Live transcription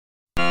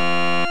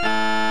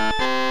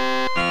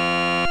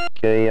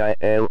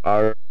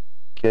KILR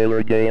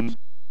Games.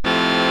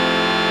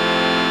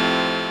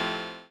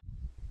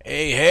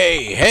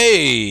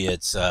 Hey,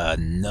 it's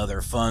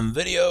another fun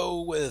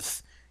video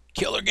with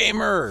KILR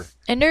Gamer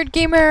And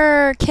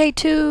NerdGamer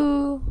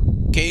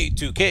K2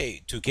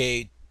 K2K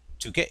 2K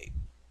 2K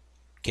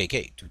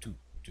KK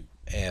 222.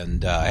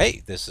 And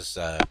hey, this is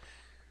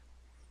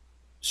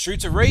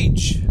Streets of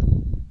Rage,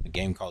 a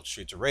game called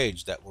Streets of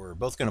Rage that we're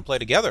both going to play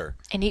together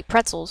and eat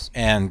pretzels.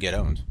 and get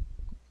owned.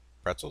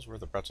 Pretzels? Where are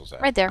the pretzels at?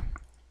 Right there.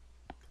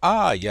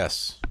 Ah,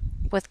 yes.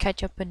 With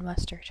ketchup and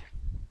mustard.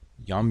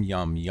 Yum,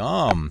 yum,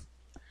 yum.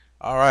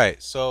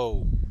 Alright,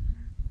 so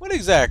what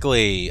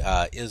exactly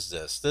is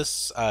this?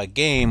 This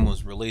game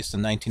was released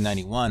in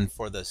 1991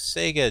 for the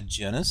Sega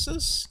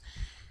Genesis,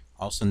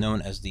 also known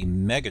as the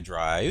Mega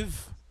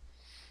Drive,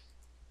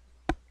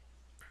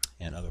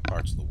 and other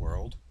parts of the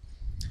world.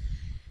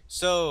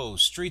 So,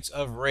 Streets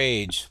of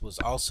Rage was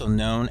also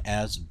known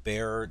as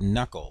Bare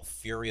Knuckle,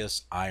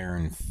 Furious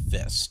Iron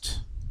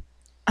Fist.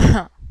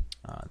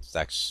 It's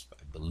actually,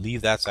 I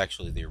believe that's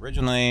actually the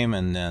original name,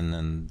 and then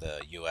in the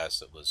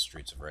US it was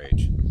Streets of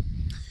Rage.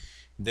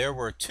 There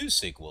were two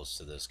sequels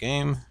to this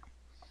game.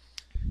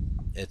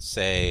 It's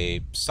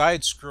a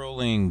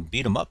side-scrolling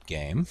beat-em-up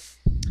game,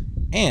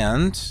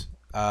 and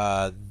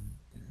that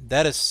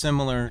is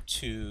similar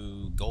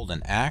to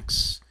Golden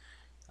Axe,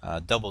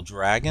 Double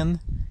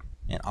Dragon,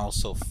 and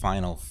also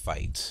Final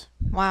Fight.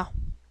 Wow.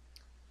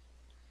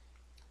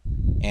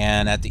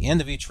 And at the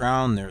end of each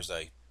round there's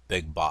a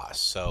big boss,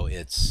 so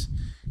it's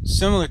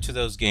similar to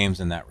those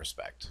games in that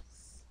respect.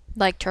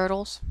 Like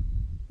turtles?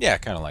 Yeah,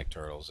 kind of like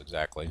Turtles,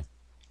 exactly.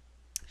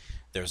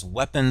 There's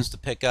weapons to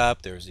pick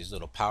up, there's these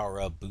little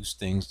power-up boost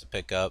things to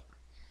pick up.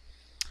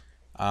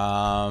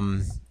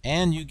 And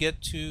you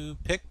get to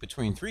pick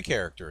between three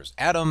characters: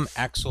 Adam,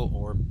 Axel,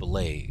 or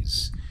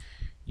Blaze.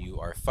 You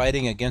are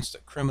fighting against a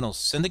criminal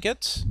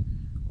syndicate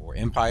or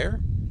empire,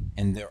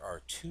 and there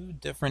are two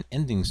different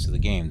endings to the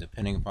game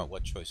depending upon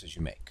what choices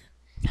you make.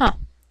 Huh.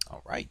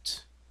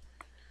 Alright.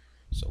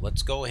 So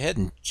let's go ahead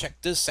and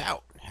check this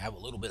out. Have a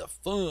little bit of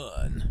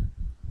fun.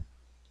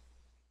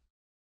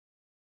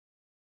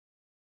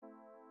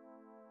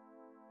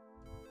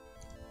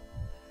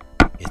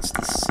 It's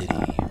the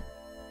city.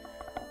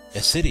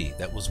 A city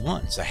that was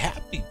once a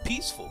happy,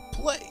 peaceful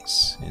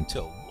place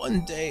until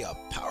one day a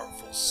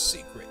powerful,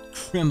 secret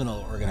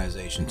criminal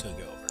organization took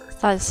over. I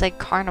thought it said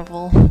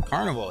carnival.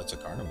 Carnival, it's a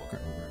carnival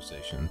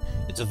organization.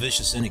 It's a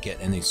vicious syndicate,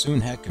 and they soon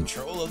had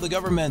control of the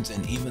government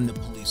and even the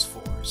police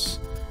force.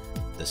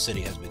 The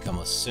city has become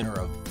a center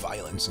of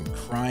violence and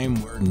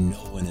crime where no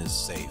one is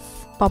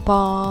safe.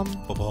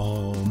 Ba-bum.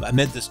 Ba-bum.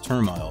 Amid this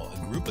turmoil, a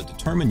group of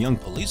determined young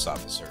police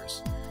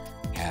officers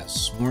has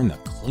sworn to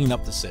clean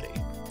up the city.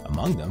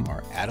 Among them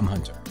are Adam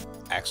Hunter,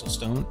 Axel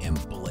Stone, and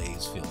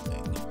Blaze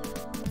Fielding.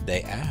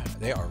 They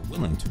are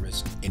willing to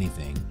risk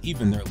anything,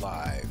 even their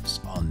lives,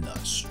 on the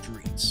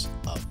streets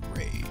of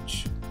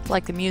rage.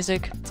 Like the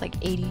music. It's like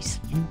 80s.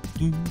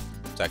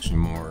 It's actually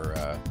more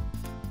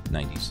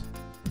 90s.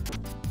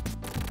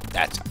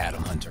 That's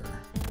Adam Hunter.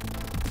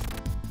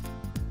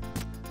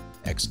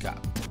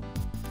 Ex-cop.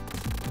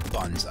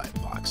 Bonsai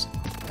boxing.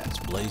 That's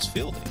Blaze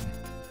Fielding.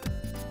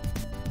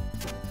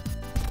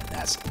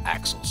 That's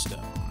Axel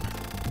Stone.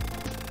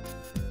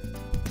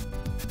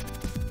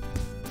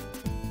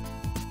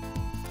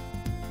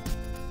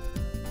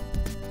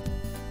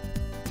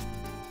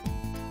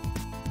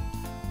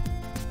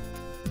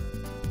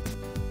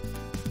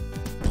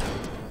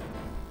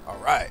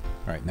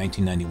 Alright,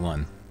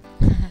 1991.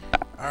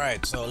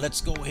 Alright, so let's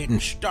go ahead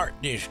and start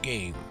this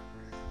game.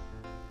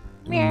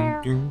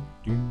 Meow.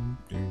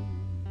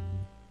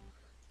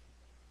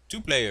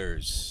 Two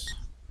players.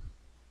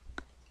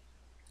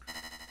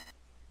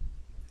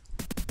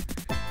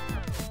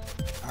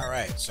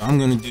 Alright, so I'm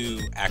going to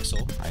do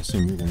Axel. I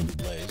assume you're going to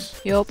do Blaze.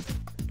 Yup.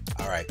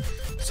 Alright,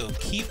 so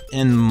keep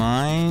in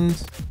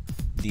mind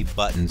the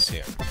buttons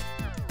here.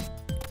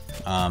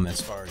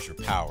 As far as your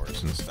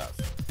powers and stuff.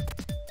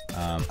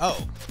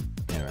 Oh,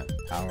 anyway,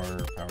 power,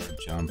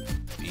 jump,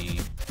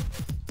 B.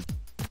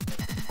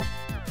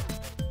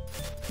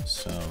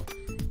 So,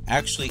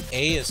 actually,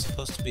 A is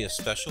supposed to be a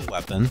special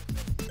weapon,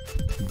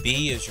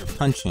 B is your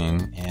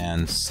punching,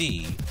 and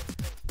C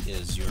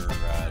is your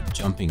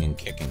jumping and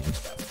kicking and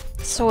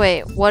stuff. So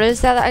wait, what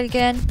is that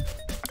again?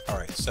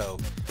 Alright, so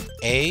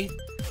A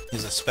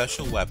is a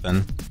special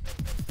weapon.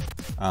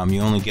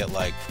 You only get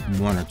like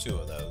one or two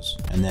of those.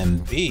 And then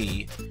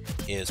B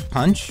is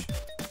punch,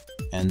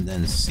 and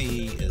then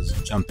C is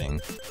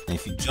jumping. And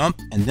if you jump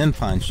and then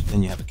punch,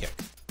 then you have a kick.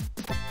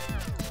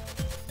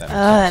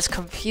 That's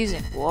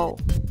confusing. Whoa.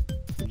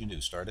 What'd you do?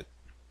 Start it?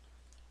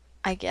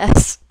 I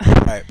guess.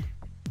 Alright.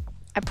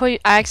 I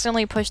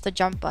accidentally pushed the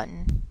jump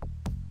button.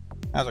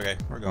 That's okay.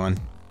 We're going.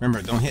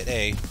 Remember, don't hit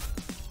A.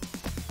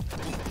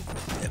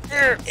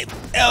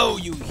 Oh,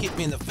 you hit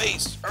me in the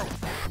face. Oh.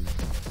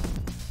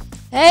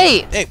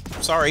 Hey! Hey,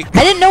 sorry.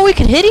 I didn't know we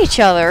could hit each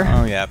other.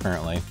 Oh, yeah,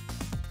 apparently.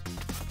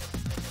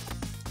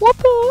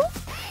 Whoop-whoop.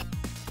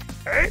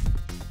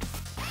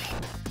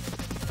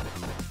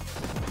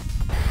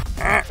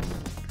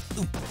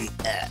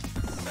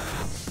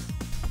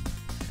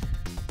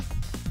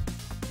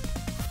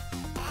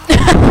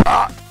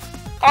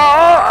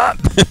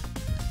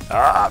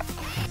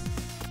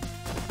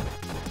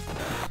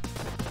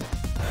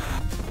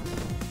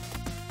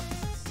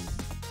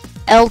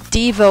 El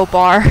Devo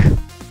bar.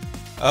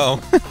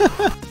 Oh.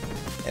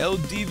 El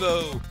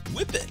Devo.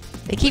 Whip it.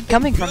 They keep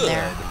coming from Good.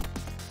 there.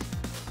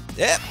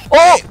 Yep.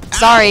 Oh, Hey, ow.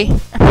 sorry.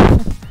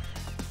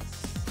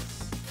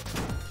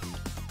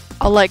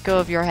 I'll let go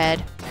of your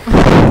head.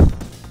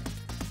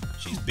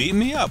 She's beating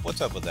me up. What's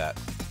up with that?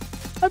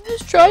 I'm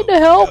just trying to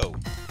help. Go.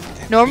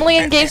 Normally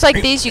in games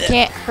like these, you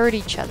can't hurt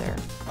each other.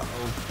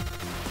 Uh-oh.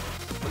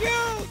 Look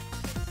out!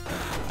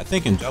 I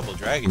think in Double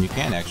Dragon you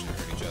can actually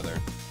hurt each other.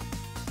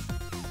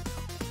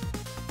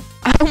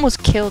 I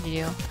almost killed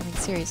you. I mean,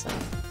 seriously.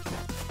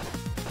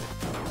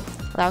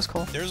 That was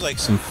cool. There's like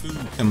some food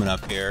coming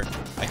up here.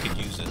 I could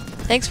use it.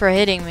 Thanks for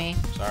hitting me.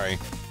 Sorry.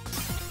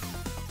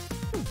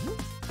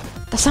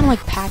 That sounded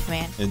like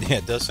Pac-Man. Yeah,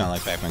 it does sound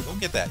like Pac-Man. Go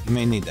get that. You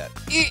may need that.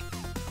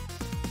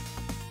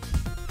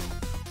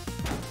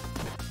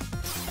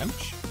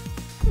 Ouch.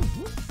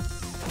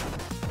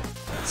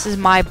 This is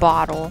my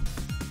bottle.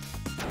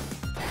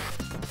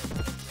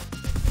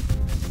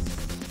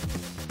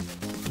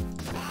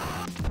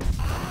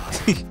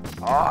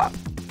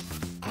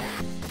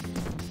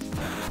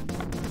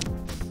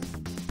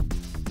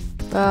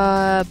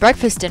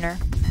 Breakfast dinner.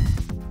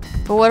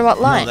 But what about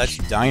lunch? No, that's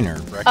diner.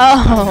 Breakfast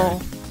Oh.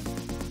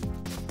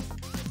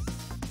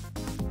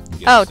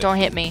 diner. Oh, don't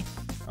hit me.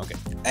 Okay.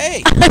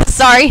 Hey!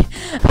 Sorry.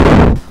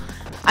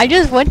 I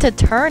just went to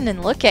turn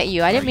and look at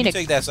you. I didn't mean you to.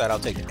 take that side, I'll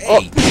take it.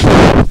 Oh. Hey!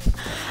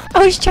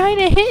 I was trying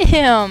to hit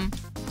him.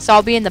 So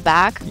I'll be in the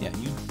back? Yeah,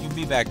 you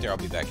be back there, I'll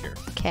be back here.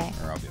 Okay.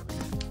 Or I'll be over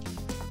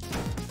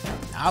here.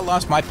 I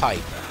lost my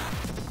pipe.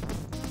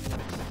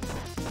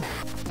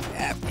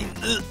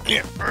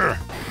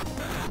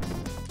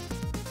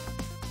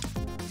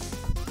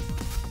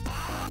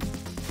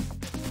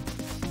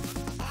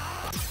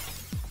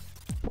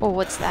 Oh,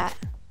 what's that?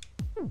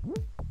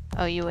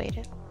 Oh, you ate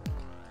it.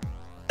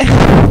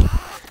 I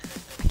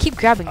keep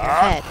grabbing your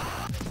head.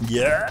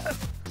 Yeah.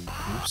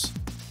 Oops.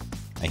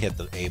 I hit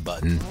the A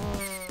button.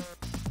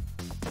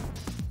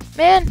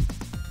 Man.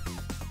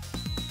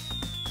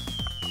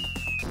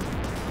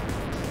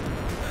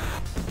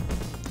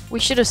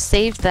 We should have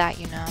saved that,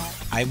 you know.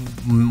 I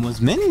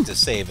was meaning to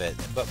save it,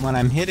 but when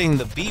I'm hitting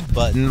the B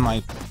button,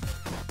 my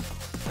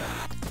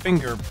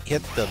finger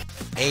hit the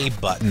A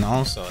button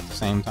also at the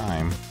same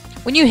time.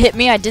 When you hit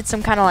me, I did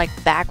some kind of like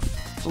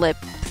backflip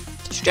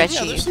stretchy.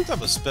 Yeah, there's some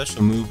type of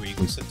special move where you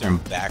can sit there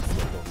and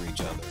backflip over each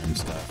other and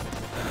stuff.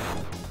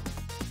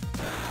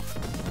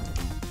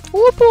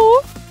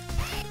 Whoop-whoop.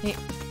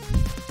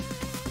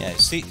 Yeah,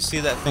 see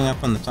that thing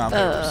up on the top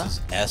there? This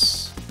is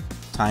S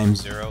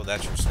times 0.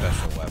 That's your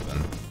special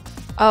weapon.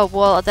 Oh,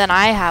 well, then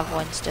I have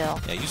one still.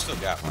 Yeah, you still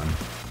got one.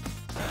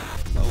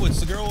 Oh,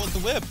 it's the girl with the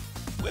whip.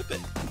 Whip it.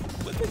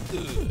 Whip it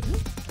good.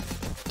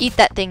 Eat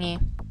that thingy.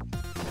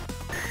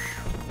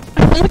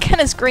 What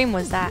kind of scream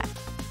was that?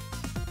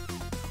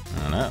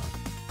 I don't know.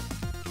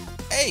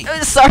 Hey!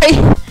 Oh, sorry.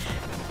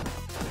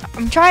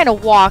 I'm trying to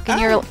walk and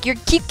you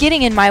keep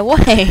getting in my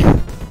way.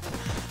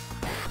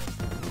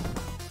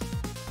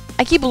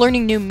 I keep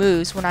learning new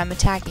moves when I'm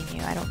attacking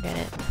you. I don't get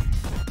it.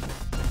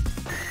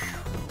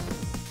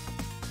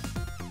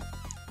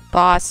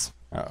 Boss.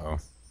 Uh-oh.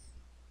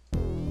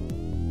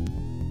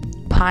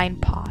 Pine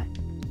pot.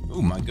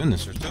 Oh my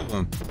goodness, there's two of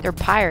them. They're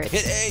pirates.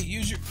 Hit A!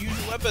 Use your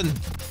weapon!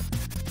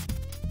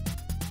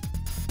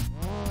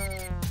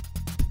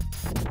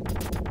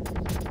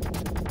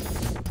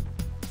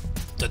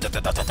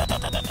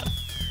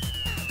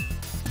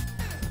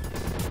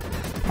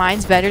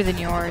 Mine's better than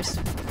yours.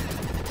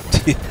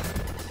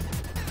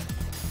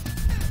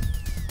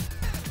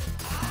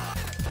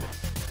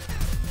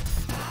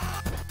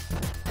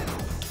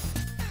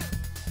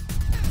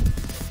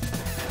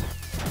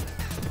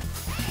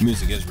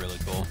 Music is really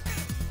cool.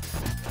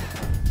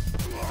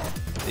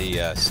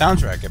 The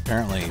soundtrack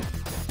apparently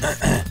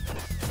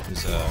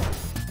is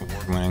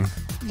award-winning.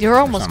 You're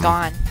almost something.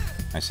 gone.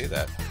 I see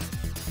that.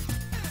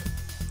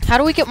 How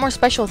do we get more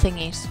special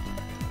thingies?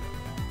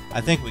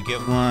 I think we get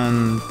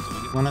one. Do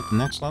we get one at the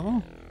next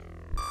level?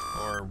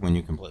 Or when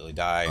you completely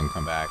die and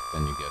come back,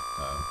 then you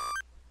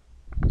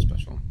get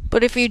special.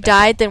 But if you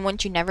died, then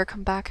wouldn't you never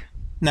come back?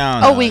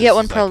 No. Oh, no, we this get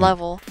one is per like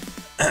level.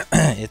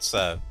 It's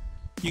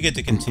you get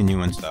to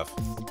continue and stuff.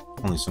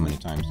 Only so many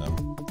times though.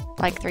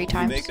 Like 3 You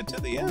times. make it to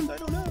the end. I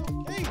don't know.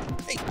 Hey.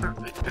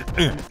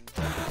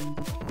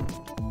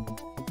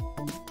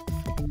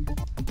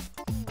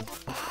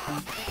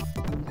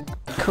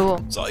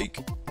 Cool. Psych.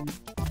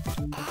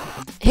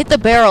 Hit the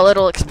barrel,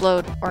 it'll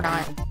explode. Or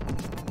not.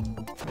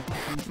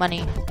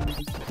 Money.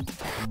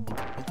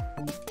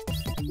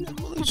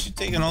 Well, at least you're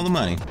taking all the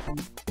money.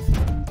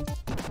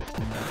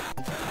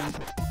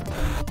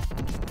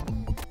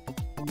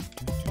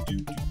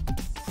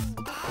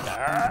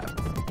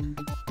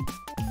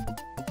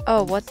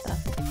 Oh, what the?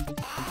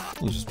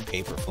 There's just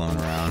paper flown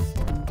around.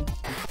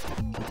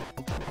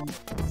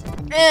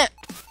 Eh.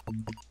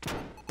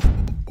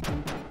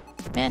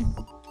 can.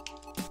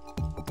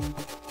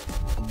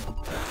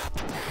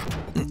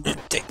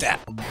 Take that.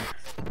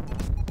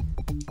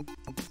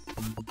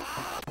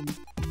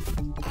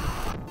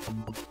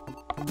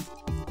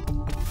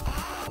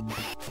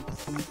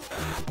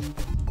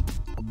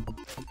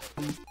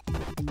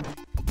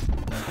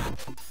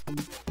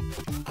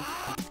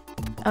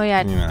 Oh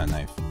yeah. Give me that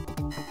knife.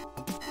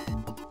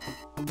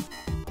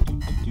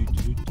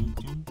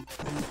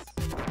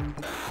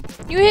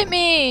 You hit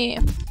me!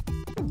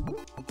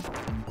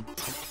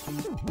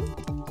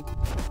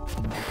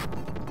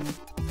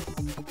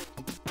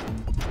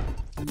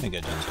 I think I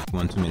just took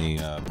one too many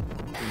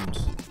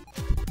foods.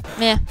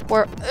 Meh,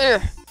 we're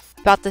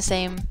about the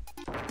same.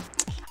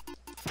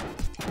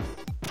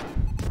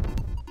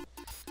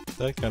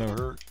 That kind of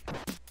hurt.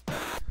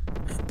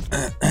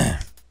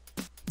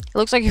 It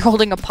looks like you're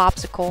holding a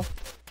popsicle.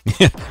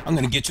 Yeah, I'm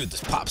gonna get you with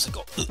this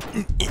popsicle.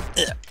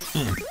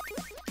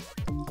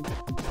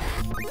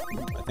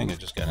 I think I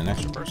just got an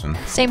extra person.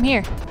 Same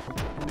here.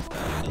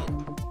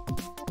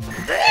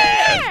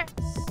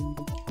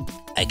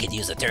 I could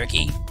use a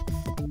turkey.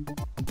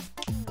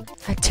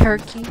 A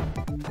turkey?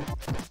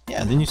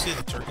 Yeah, didn't you see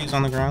the turkeys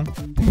on the ground?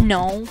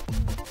 No.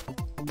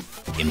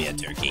 Give me a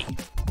turkey.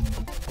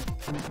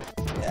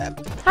 Yeah.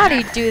 How do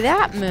you do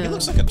that He move?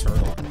 looks like a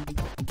turtle.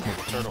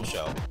 With a turtle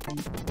shell.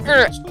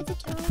 Just with a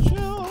turtle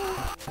shell.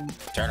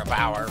 Turtle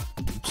power.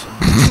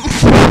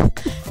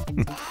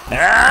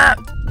 Ah!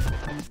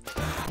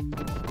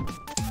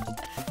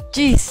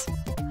 Jeez.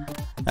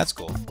 That's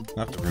cool.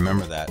 I'll have to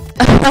remember that.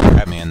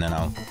 Grab me and then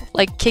I'll...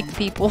 Like kick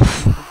people.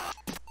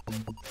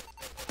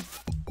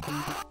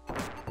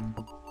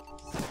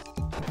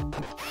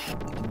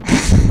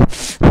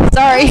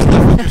 Sorry.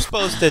 What you're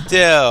supposed to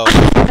do.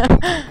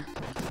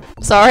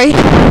 Sorry.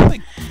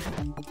 Like,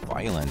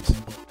 violent.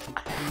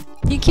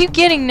 You keep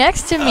getting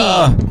next to me.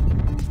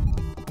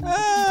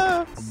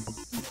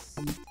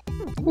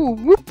 Ooh,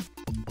 whoop.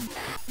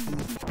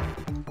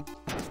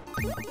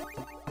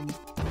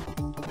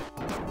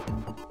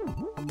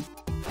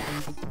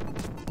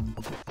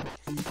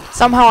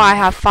 Somehow I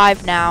have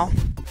 5 now.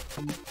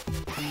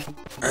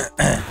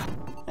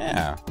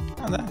 Yeah.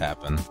 How'd that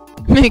happen?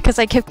 Because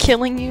I kept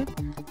killing you.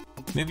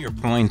 Maybe your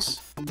points.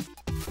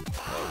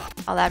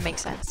 Oh, that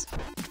makes sense.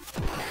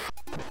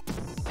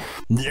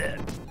 Yeah.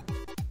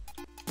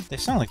 They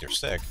sound like they're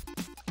sick.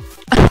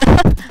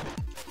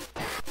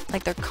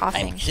 Like they're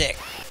coughing. I'm sick.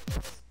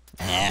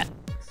 Yeah.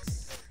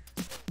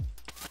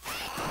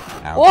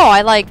 Ouch. Whoa,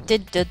 I like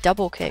did the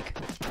double kick.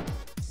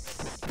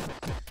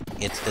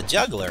 It's the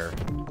juggler.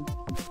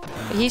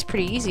 But he's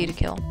pretty easy to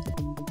kill.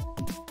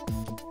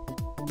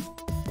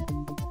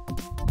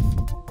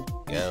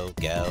 Go,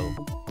 go.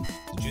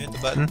 Did you hit the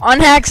button?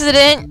 On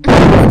accident!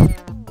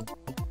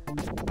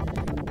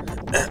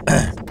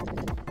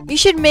 You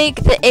should make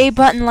the A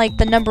button like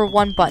the number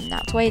 1 button.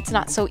 That way it's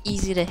not so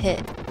easy to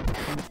hit.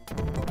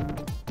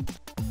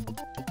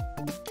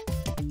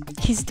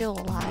 He's still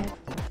alive.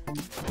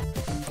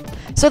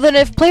 So then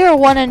if player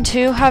 1 and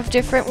 2 have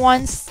different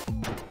ones,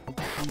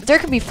 there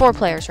can be 4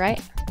 players,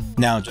 right?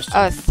 No, just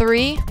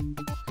 3?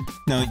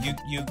 no.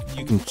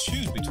 You can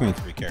choose between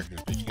 3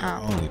 characters, but you can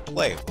only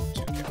play with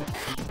 2 characters.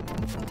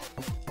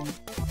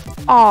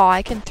 Oh,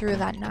 I can throw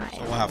that knife.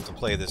 So we'll have to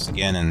play this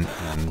again and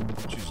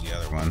choose the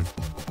other one.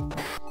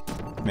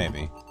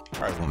 Maybe.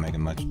 Probably won't make it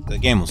much. The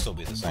game will still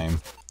be the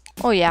same.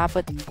 Oh yeah,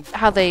 but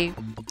how they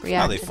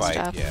react How they and fight,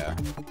 stuff. yeah.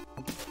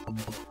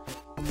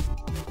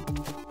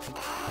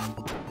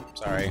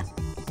 Sorry.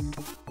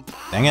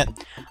 Dang it.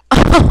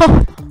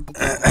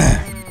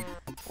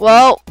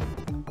 Well,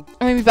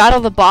 when we battle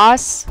the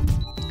boss,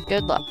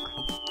 good luck.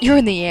 You're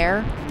in the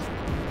air.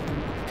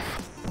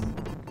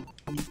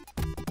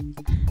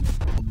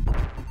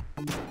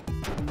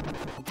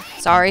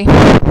 Sorry.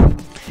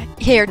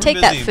 Here,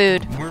 take that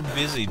food. We're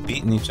busy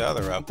beating each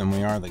other up than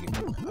we are the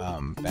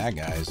bad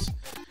guys.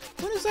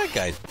 What is that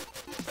guy?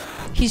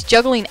 He's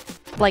juggling,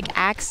 like,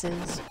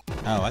 axes.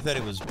 Oh, I thought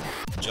he was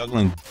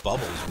juggling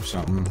bubbles or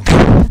something.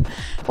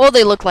 Well,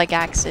 they look like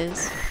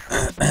axes.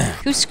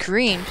 Who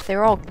screamed? They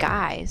were all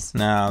guys.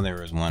 No,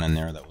 there was one in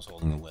there that was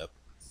holding a whip.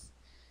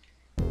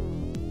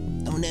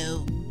 Oh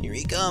no, here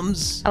he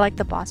comes. I like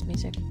the boss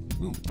music.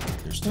 Ooh,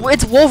 there's 2.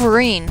 It's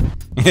Wolverine.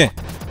 Yeah,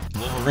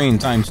 Wolverine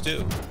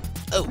 ×2.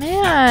 Oh,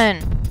 Man.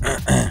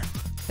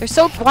 They're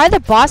so... Why the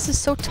boss is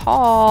so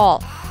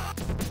tall?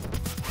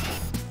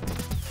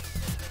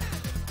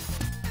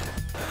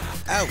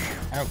 Ow!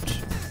 Ouch.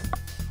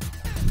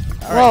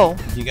 All Whoa.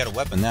 right, you got a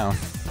weapon now.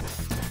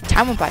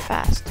 Time went by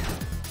fast.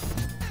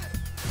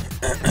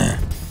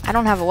 I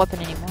don't have a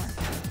weapon anymore.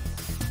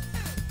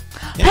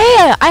 Yeah.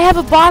 Hey, I have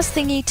a boss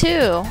thingy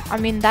too. I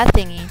mean, that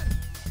thingy.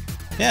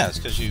 Yeah, it's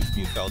because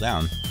you fell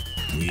down.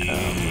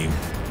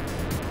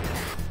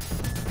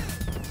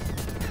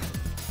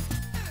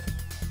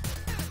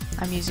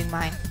 I'm using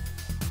mine.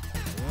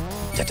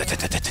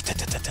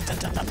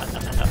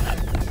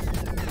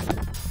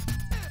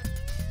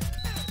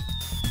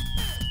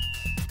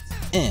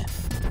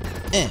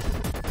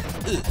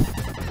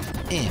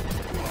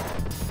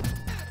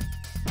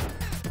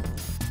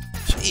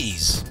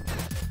 Jeez.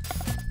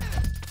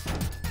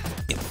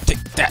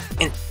 that,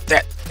 in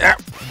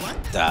that. What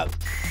the?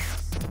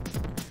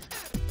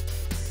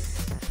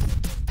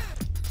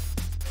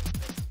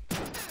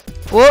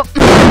 Whoop.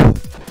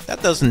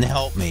 That doesn't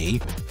help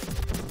me.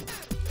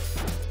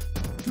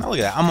 Now look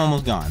at that. I'm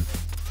almost gone.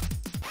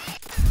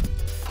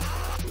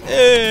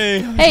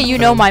 Hey. Hey, you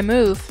know my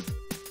move.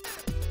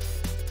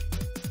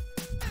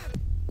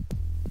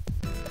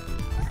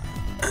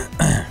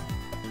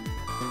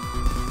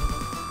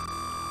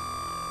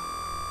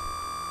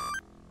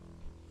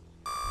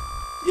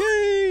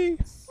 Yay!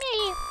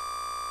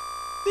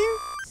 Ding.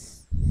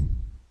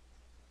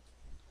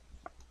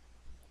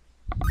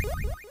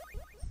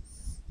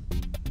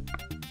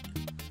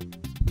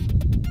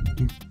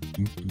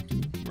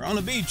 We're on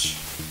a beach.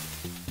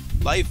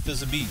 Life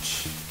is a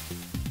beach.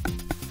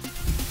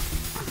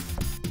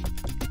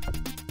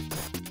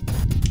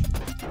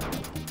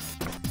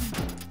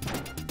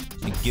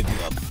 Let me give you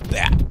a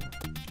bat.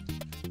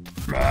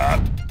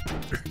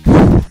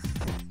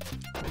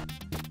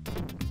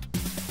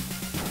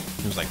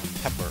 There's like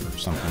pepper or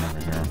something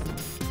over here.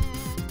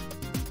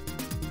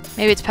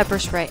 Maybe it's pepper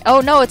spray.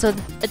 Oh no, it's a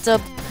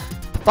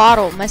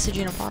bottle. Message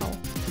in a bottle.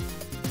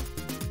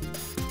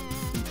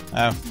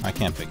 Oh, I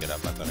can't pick it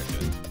up. I thought I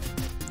could.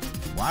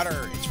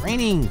 Water, it's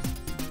raining.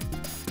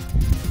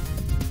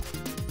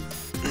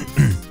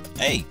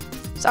 Hey.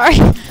 Sorry.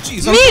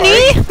 Jeez, I'm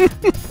Meanie! sorry.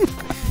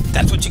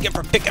 That's what you get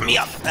for picking me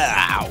up.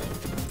 Ow.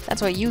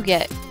 That's what you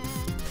get.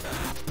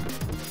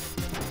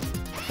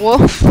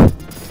 Woof.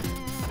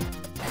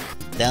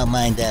 Don't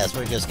mind us.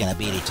 We're just gonna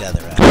beat each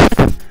other up.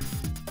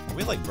 Are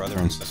we like brother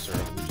and sister?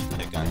 We just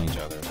pick on each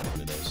other. Is that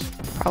what it is?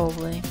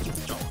 Probably.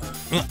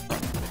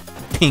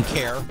 Pink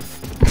hair.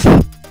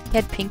 He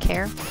had pink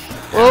hair.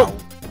 Ow. Whoa.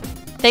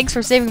 Thanks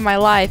for saving my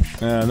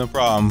life. Yeah, no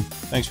problem.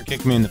 Thanks for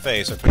kicking me in the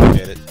face. I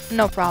appreciate it.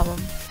 No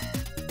problem.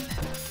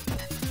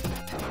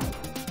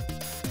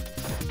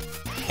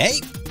 Hey!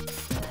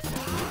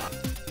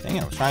 Dang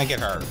it, I was trying to get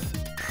her.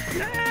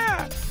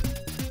 Yeah!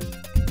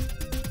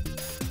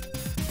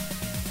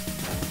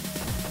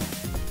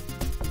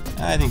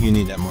 I think you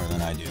need that more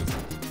than I do.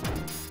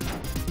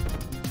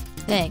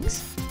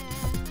 Thanks.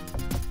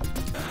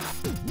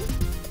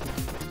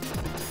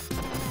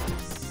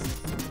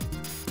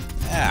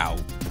 Ow.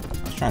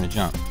 I was trying to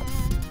jump.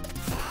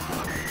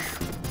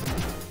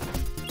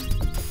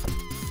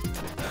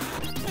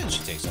 And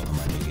she takes all the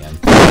money again.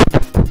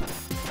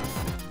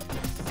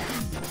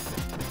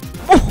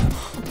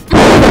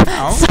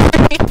 Ow.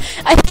 Sorry,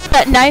 I threw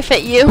that knife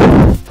at you.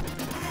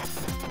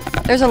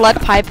 There's a lead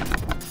pipe.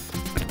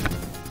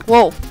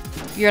 Whoa,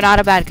 you're not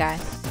a bad guy.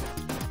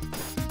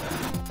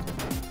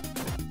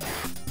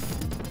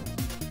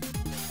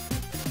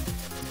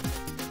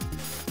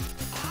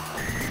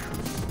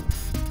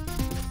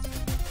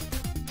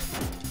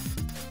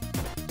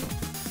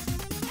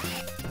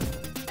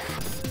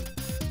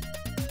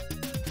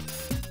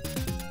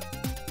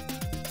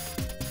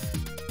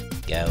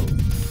 Go.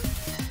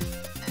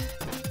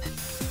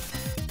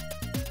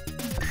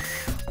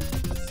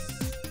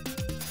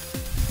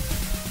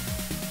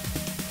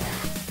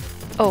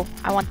 Oh,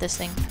 I want this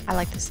thing. I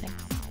like this thing.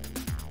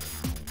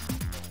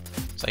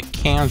 It's like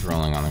cans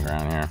rolling on the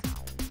ground here.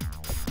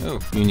 Oh,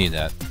 you need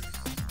that.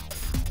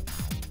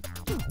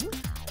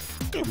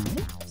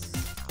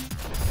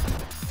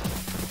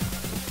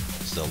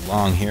 It's the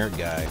long-haired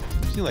guy.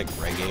 Is he like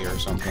reggae or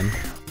something?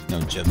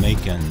 No,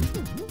 Jamaican.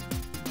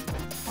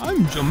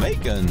 I'm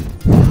Jamaican.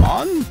 Come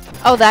on.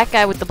 Oh, that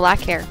guy with the black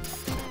hair.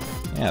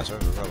 Yeah, it's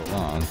right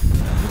along.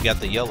 We got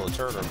the yellow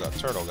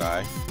turtle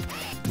guy.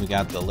 We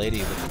got the lady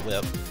with the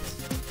whip.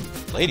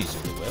 Ladies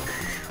with the whip.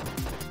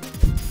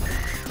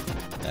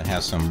 That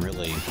has some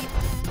really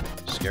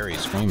scary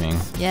screaming.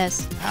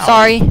 Yes. Ow.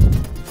 Sorry.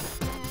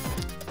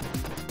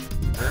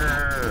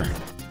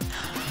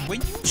 Will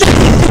you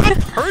stop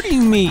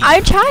hurting me?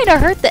 I'm trying to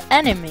hurt the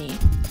enemy.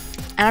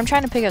 And I'm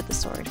trying to pick up the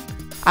sword.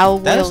 I will.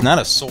 That is not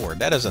a sword.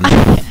 That is a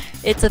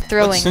knife. It's a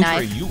throwing What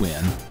century knife. are you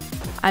in?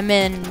 I'm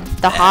in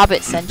the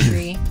Hobbit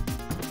century.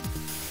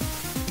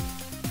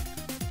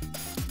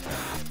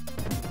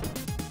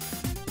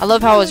 I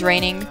love how it was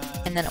raining,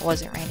 and then it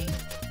wasn't raining.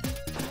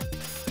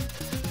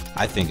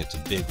 I think it's a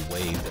big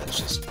wave that's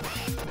just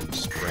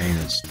spraying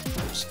its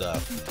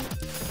stuff.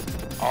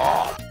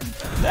 Oh,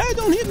 no,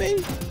 don't hit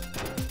me.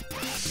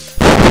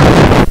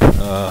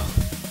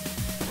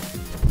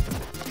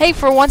 Hey,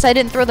 for once I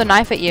didn't throw the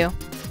knife at you.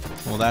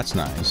 Well, that's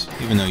nice.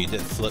 Even though you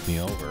did flip me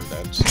over,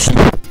 that's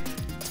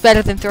It's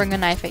better than throwing a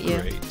knife at you.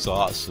 great. It's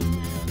awesome,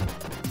 man.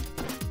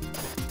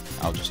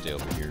 I'll just stay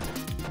over here.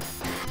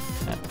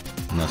 Yeah.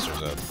 Unless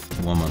there's a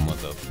woman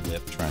with a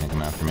whip trying to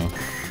come after me.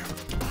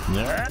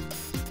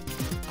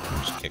 I'll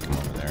just kick him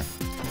over there.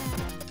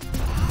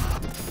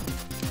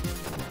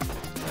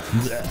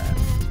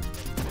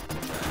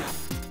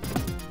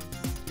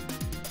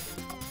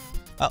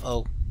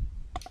 Uh-oh.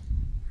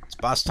 It's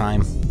boss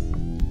time.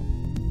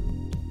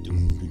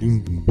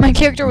 My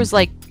character was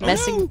like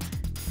messing.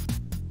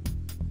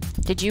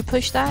 Did you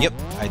push that? Yep,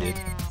 I did.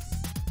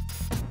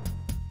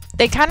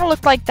 They kind of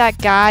look like that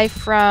guy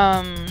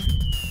from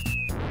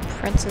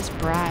Princess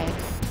Bride.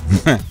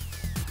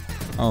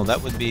 Oh,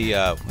 that would be,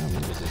 what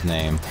was his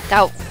name?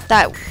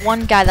 That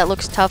one guy that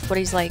looks tough, but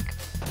he's like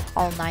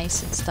all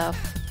nice and stuff.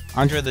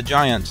 Andre the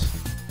Giant.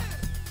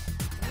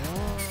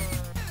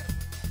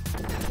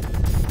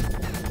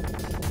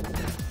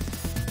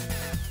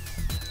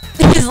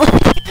 He's like...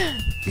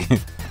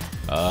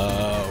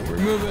 We're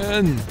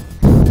moving.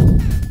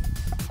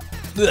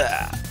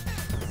 Blah.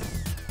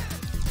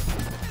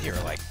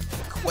 You're like,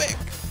 quick.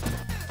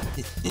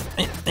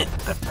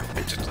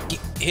 Just keep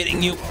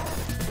hitting you.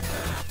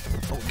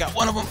 Oh, we got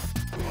one of them.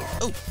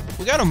 Oh,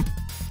 we got him.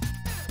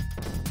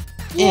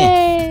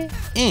 Yay!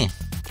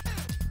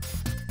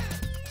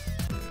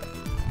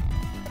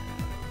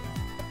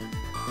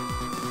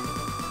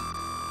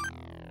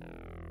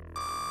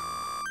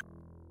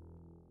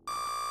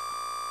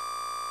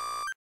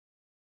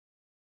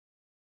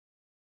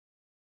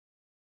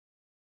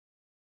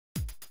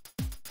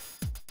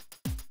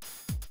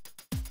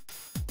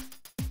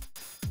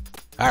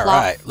 All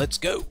right, let's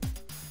go.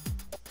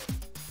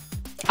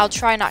 I'll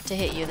try not to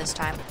hit you this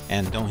time.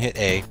 And don't hit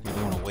A. We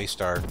don't want to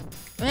waste our...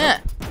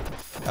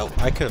 Oh,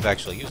 I could have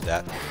actually used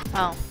that.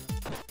 Oh.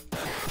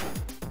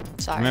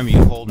 Sorry. Remember,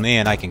 you hold me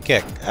and I can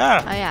kick.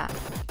 Ah! Oh, yeah.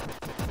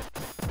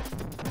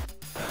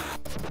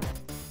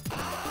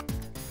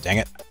 Dang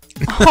it.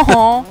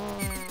 Oh,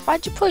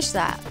 why'd you push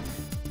that?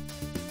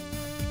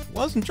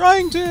 Wasn't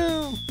trying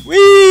to.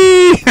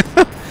 Whee!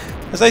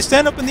 As I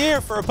stand up in the air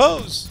for a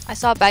pose. I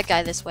saw a bad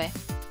guy this way.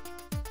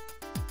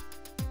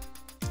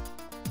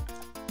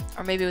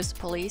 Or maybe it was the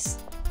police.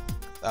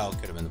 Oh, it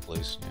could have been the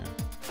police, yeah.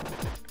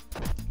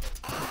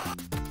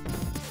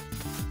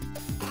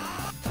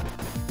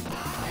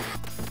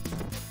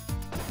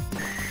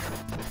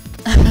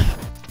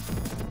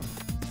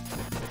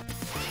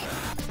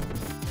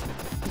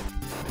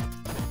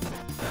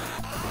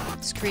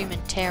 Scream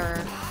in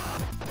terror.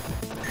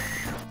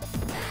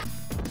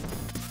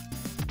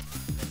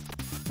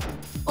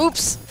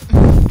 Oops!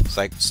 It's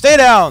like, stay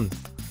down!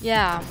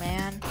 Yeah,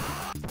 man.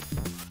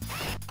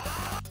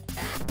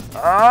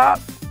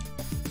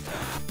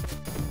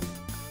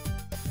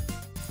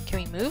 Can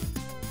we move?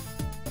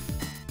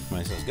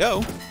 When it says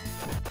go.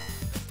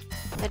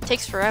 That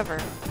takes forever.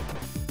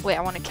 Wait,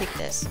 I want to kick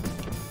this.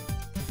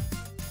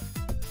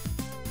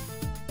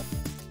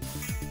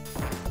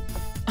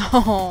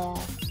 Oh.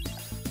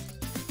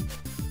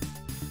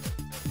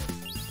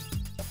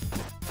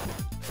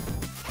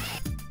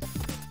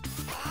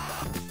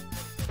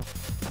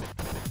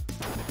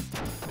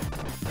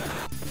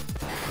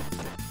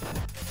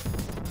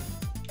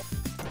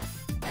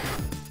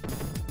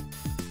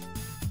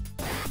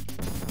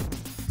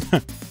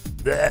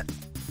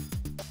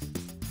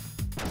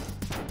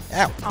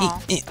 Ow.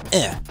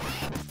 Aw.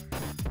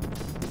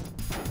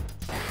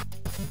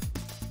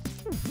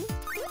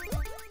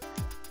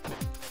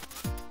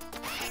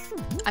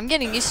 I'm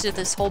getting used to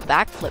this whole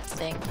backflip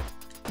thing.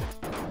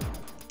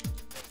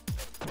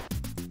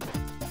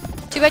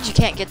 Too bad you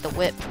can't get the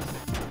whip.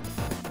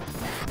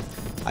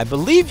 I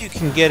believe you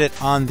can get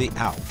it on the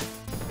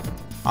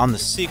on the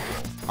sequel,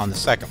 on the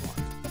second one.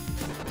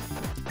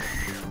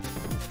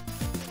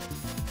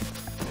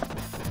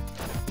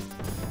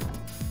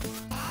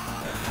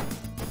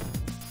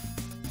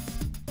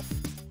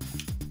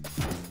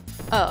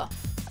 Oh.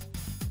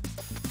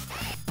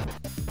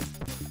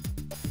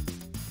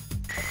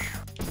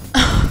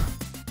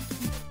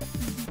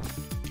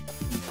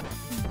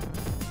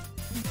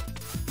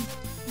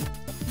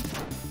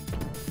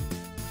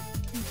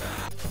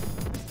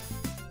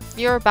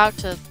 You're about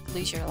to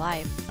lose your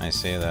life. I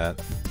say that.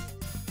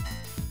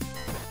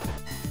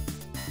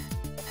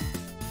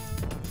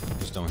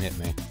 Just don't hit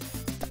me.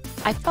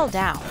 I fell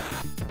down.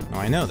 No,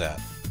 I know that.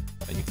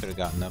 But you could have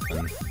gotten up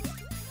and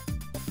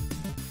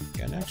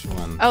got an extra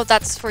one. Oh,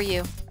 that's for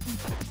you.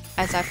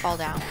 As I fall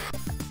down.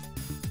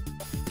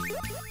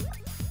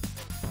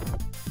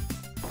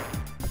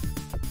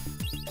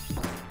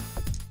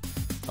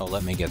 Oh,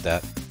 let me get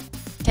that.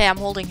 Okay, I'm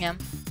holding him.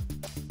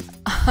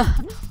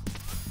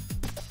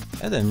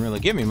 That didn't really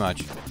give me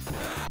much.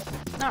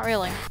 Not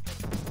really.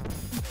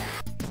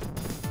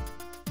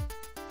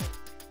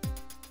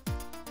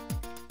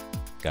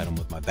 Got him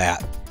with my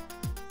bat.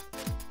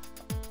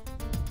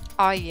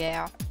 Oh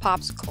yeah,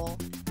 popsicle.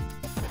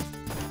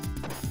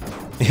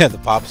 Yeah, the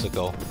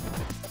popsicle.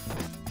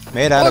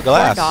 Made out of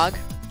glass. Corn dog.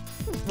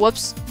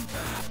 Whoops.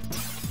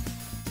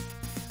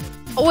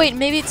 Oh wait,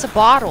 maybe it's a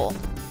bottle.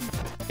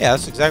 Yeah,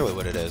 that's exactly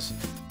what it is.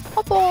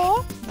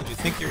 Oh, Did you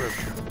think you were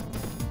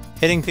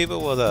hitting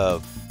people with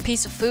a...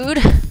 piece of food?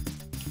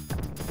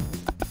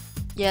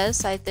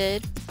 Yes, I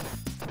did.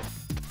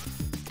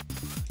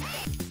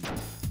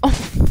 Oh.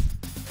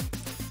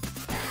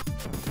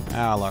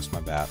 Ah, I lost my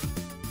bat.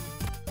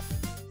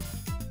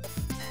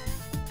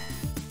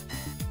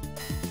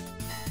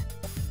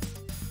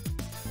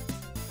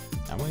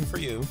 I'm waiting for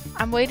you.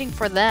 I'm waiting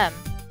for them.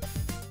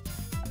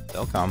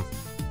 They'll come.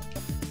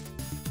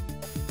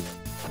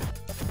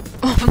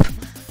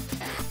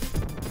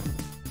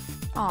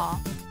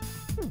 Aw.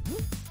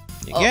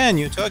 Again,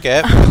 you took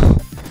it.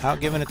 Out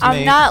giving it to me.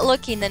 I'm not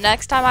looking. The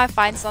next time I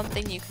find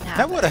something, you can have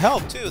That it. would have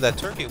helped too. That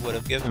turkey would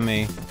have given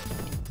me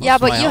Yeah,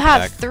 of my but you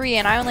health have back. 3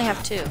 and I only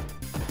have 2.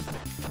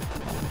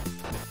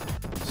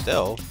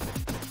 Still.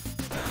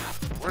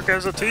 Work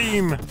as a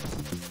team.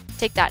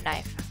 Take that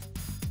knife.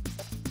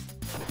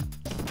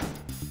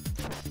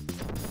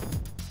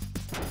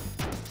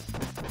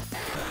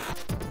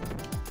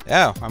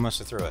 Yeah, I must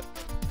have threw it.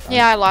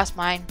 Yeah, I lost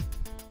mine.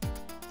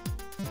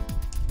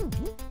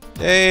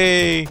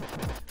 Hey!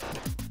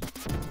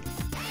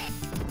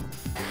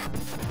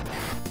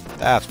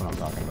 That's what I'm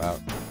talking about.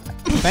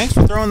 Thanks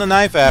for throwing the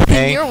knife at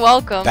me. You're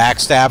welcome.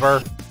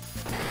 Backstabber.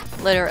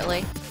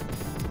 Literally.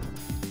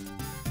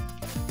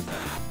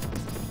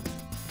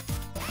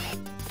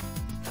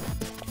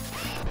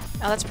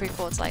 Oh, that's pretty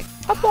cool. It's like,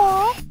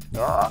 Papa.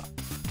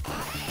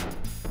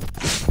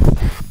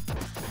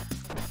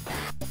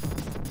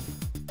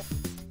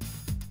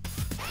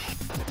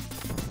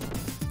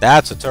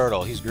 That's a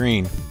turtle. He's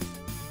green.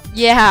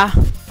 Yeah.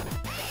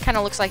 Kind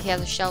of looks like he has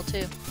a shell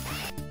too.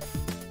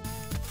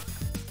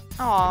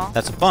 Aw.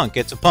 That's a punk.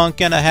 It's a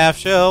punk and a half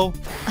shell.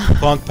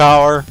 Punk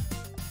power.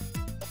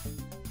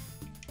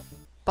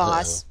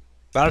 Boss.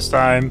 Boss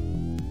time.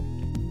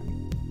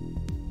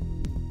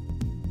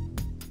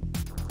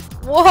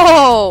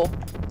 Whoa!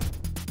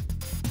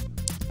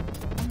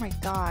 Oh my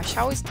gosh,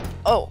 how is...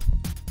 Oh!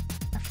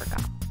 I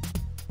forgot.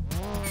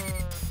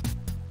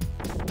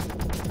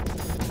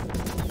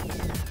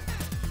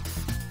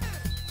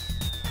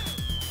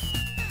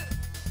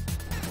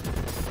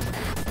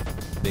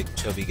 Big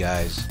chubby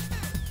guys.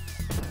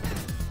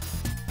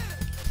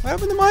 What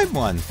happened to my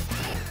one?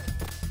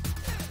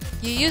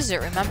 You used it,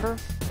 remember?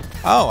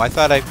 Oh, I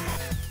thought I...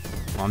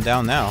 Well, I'm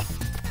down now.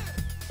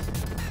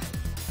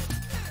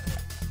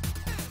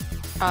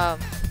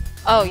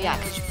 Oh yeah,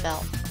 because you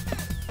fell.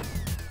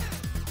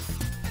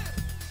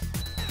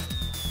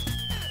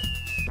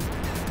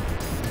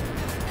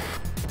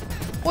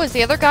 What, is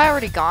the other guy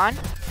already gone?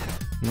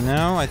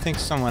 No, I think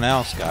someone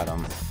else got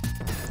him.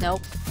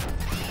 Nope.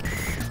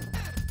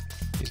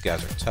 These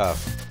guys are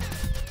tough.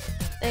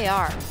 They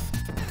are.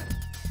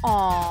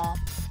 Aww.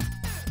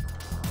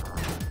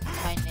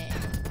 My name.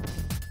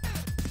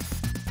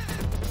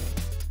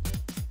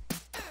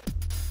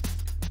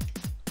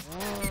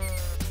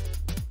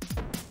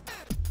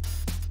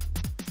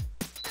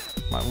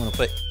 Might want to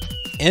put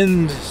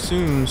end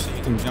soon so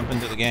you can jump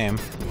into the game.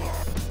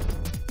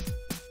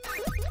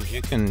 Because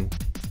you can...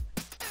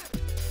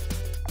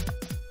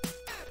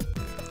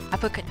 I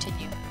put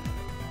continue.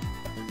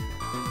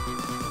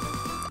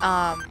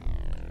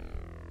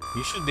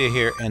 You should be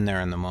here in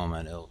there in the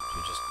moment. You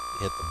just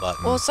hit the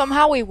button. Well,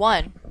 somehow we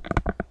won.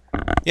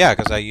 Yeah,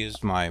 because I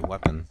used my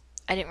weapon.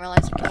 I didn't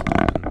realize it killed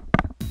him.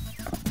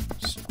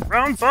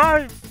 Round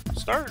 5!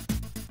 Start!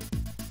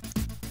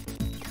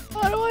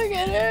 How do I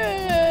get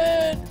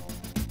in?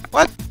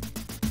 What?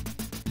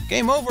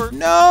 Game over!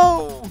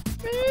 No!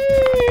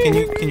 Can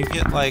you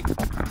get like...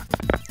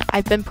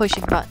 I've been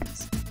pushing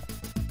buttons.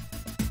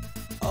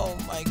 Oh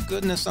my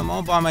goodness, I'm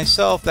all by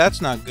myself.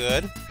 That's not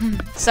good.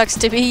 Sucks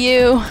to be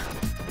you.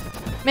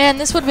 Man,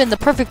 this would have been the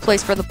perfect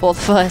place for the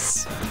both of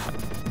us.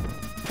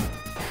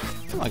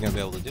 I'm not gonna be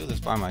able to do this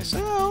by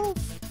myself.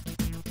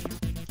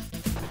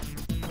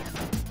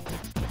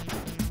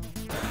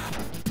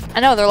 I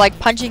know, they're like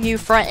punching you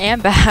front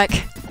and back.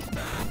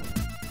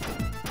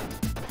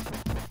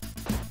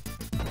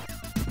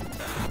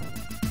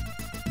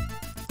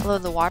 Although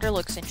the water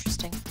looks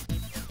interesting.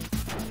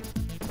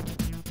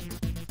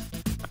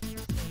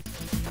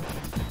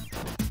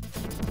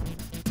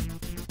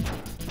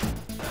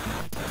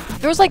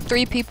 There was like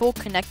 3 people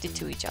connected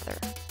to each other.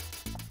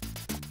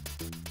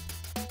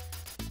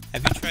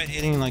 Have you tried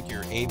hitting like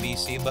your A, B,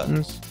 C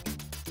buttons?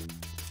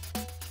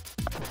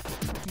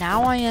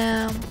 Now I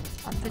am.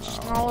 I'm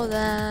pushing all of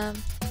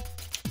them.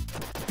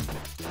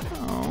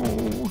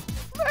 Oh.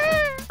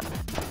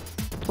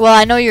 Well,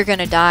 I know you're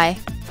gonna die.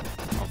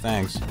 Oh,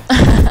 thanks.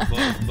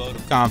 Vote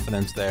of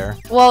confidence there.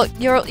 Well,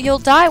 you'll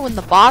die when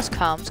the boss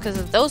comes,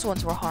 because those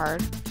ones were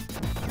hard.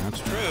 That's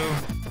true.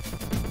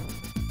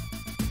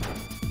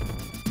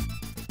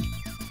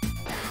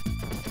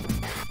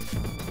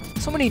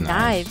 So many Nice.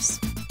 knives.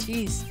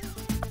 Jeez.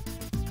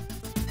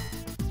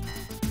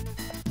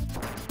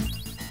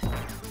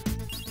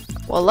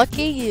 Well,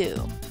 lucky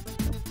you.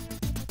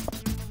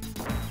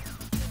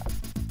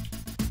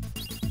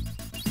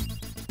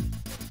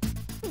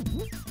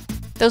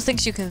 Those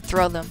things you can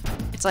throw them.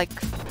 It's like,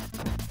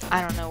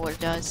 I don't know what it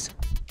does.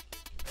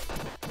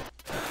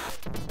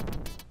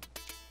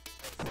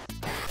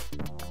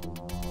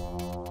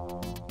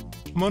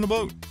 I'm on a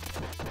boat.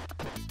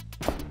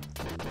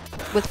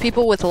 With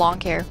people with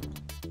long hair.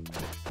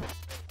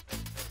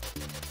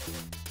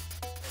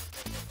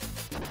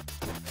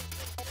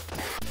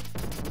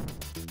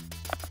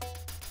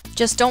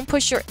 Just don't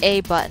push your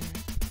A button,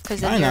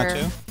 because then Try not you're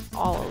to.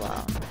 all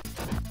alone.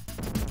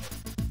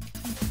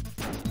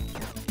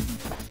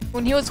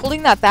 When he was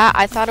holding that bat,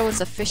 I thought it was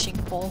a fishing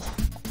pole.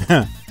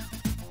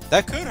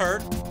 That could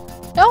hurt.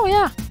 Oh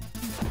yeah.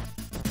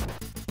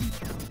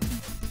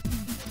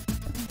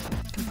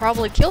 Can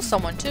probably kill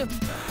someone too.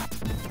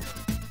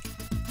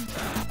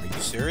 Are you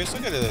serious?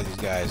 Look at these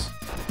guys.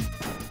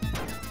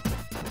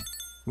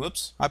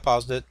 Whoops, I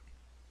paused it.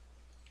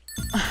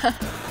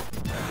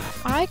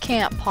 I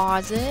can't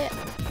pause it.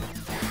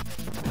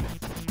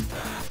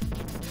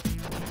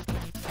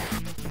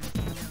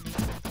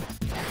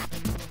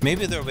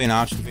 Maybe there'll be an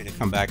option for you to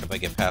come back if I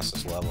get past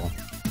this level.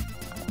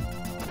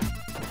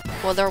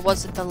 Well, there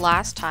wasn't the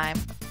last time.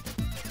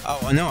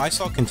 Oh, no, I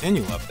saw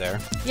continue up there.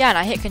 Yeah, and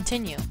I hit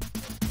continue.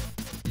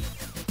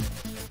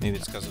 Maybe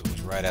it's because it was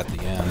right at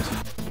the end.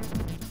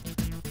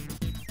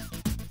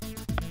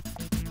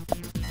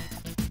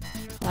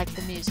 I like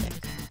the music.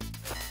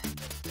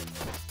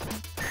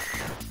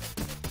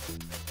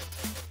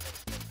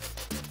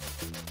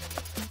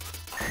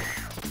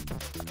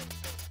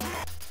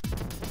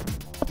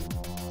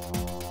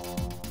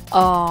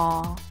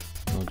 Oh.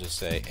 We'll just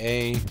say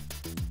A.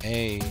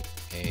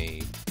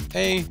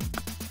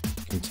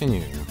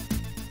 Continue.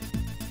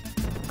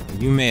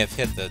 You may have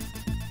hit the...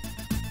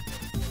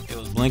 It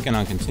was blinking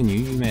on continue.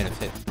 You may have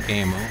hit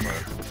game over.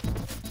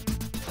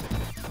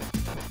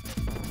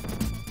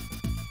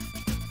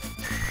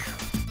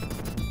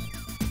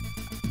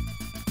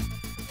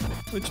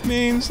 Which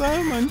means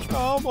I'm in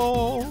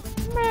trouble.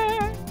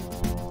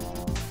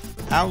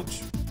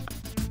 Ouch.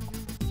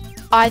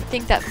 I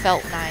think that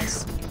felt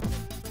nice.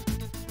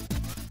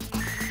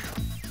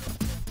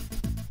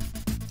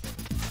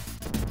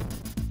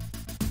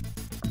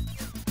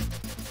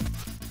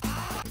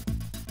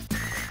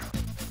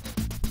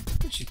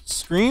 She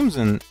screams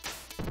and...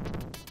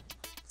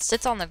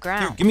 Sits on the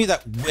ground. Here, give me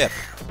that whip.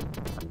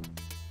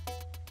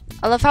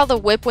 I love how the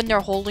whip when they're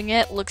holding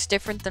it looks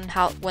different than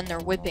how when they're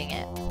whipping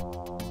it.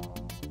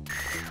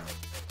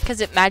 Because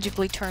it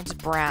magically turns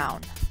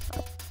brown.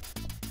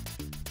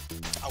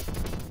 Ow.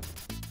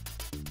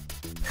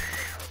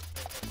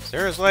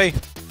 Seriously?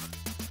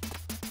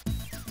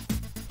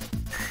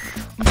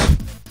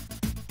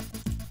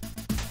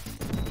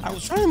 I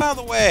was trying him out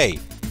of the way.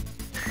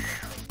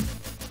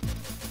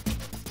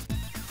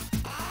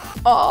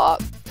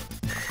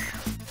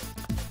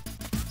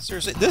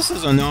 Seriously, this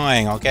is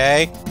annoying,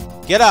 okay?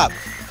 Get up!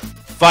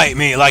 Fight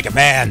me like a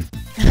man!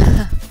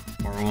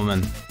 Or a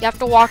woman. You have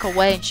to walk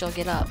away and she'll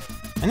get up.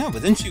 I know,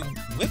 but then she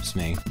whips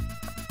me.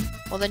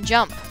 Well, then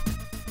jump.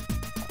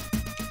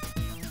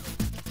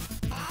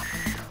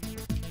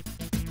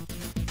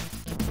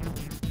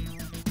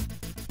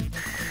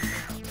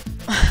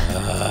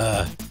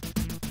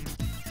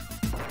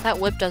 That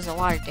whip does a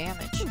lot of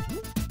damage.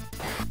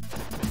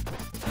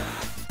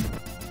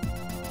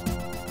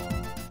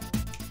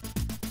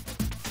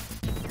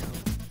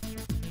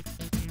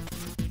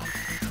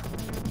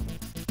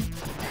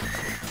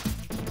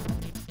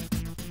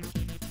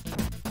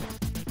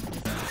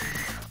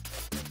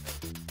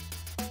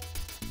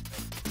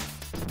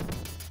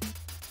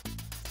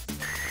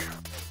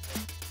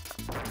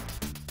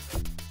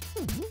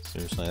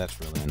 Seriously, that's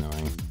really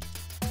annoying.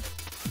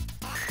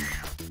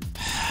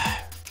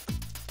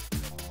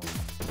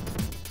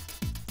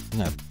 I'm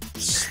gonna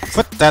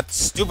put that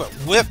stupid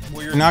whip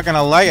where you're not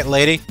gonna like it,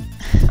 lady.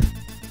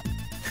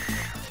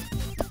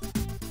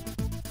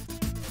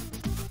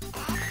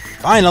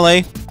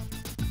 Finally!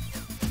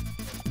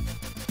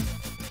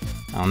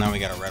 Oh, now we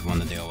got a red one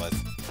to deal with.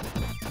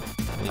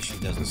 At least she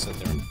doesn't sit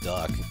there and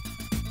duck.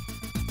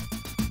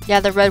 Yeah,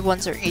 the red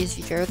ones are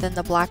easier than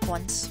the black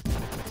ones.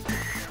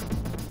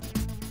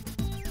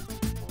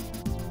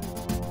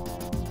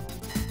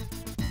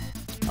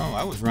 Oh,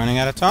 I was running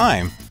out of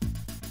time.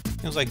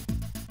 It was like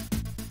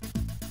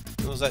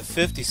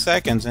 50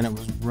 seconds and it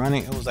was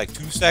running, it was like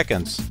 2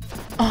 seconds.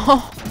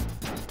 Oh.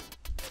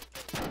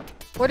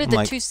 Where did I'm the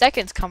like- 2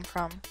 seconds come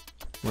from?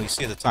 Well, you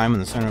see the time in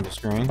the center of the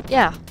screen?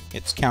 Yeah.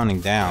 It's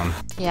counting down,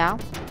 Yeah.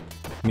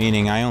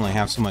 meaning I only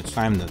have so much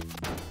time to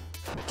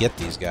get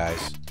these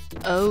guys.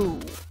 Oh.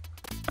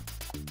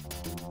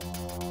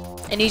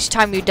 And each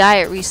time you die,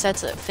 it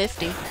resets at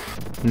 50.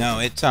 No,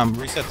 it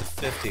reset to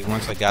 50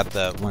 once I got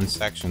the one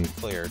section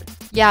cleared.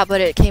 Yeah,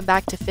 but it came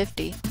back to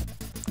 50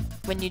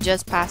 when you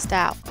just passed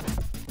out.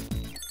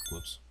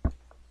 Whoops.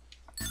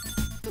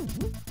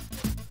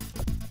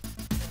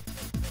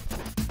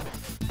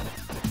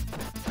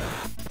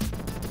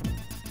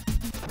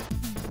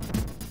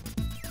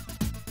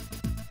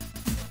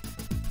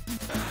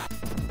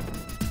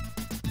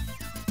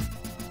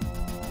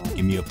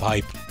 Give me a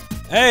pipe.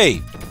 Hey!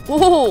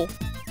 Whoa!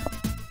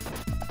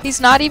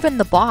 He's not even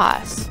the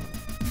boss.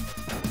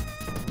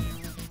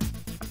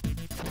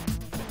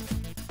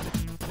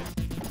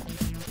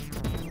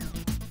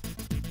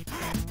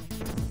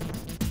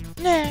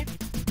 Nah.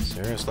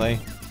 Seriously?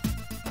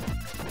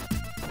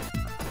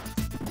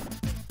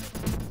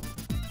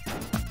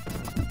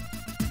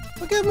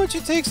 Look at how much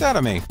it takes out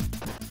of me.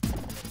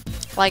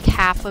 Like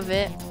half of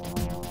it.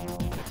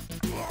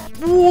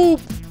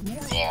 Whoop!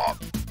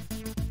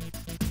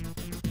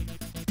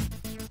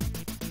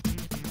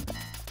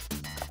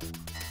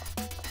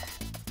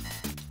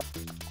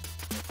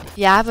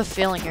 Yeah, I have a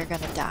feeling you're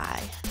gonna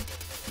die.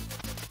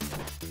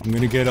 I'm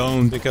gonna get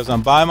owned because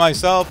I'm by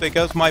myself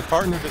because my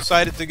partner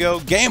decided to go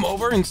game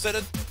over instead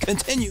of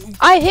continue.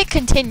 I hit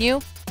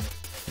continue.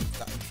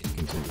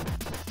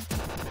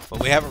 But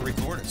we have it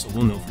recorded, so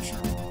we'll know for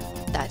sure.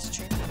 That's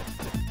true.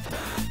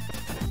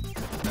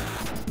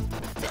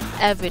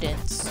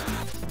 evidence.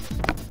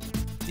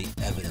 The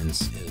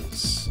evidence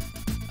is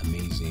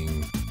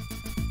amazing.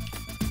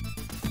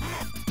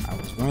 I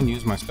was going to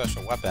use my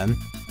special weapon.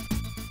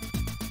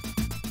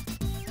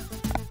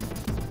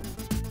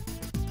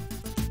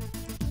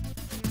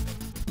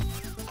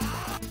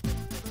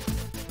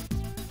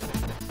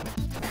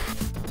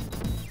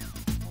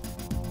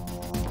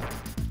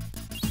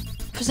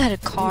 Was that a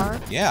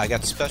car? Yeah, I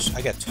got two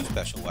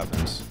special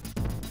weapons.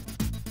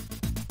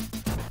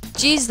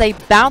 Jeez, they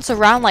bounce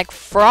around like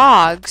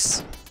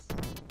frogs.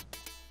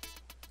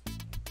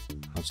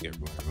 Let's get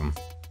rid of them.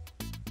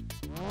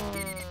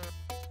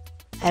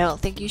 I don't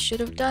think you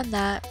should have done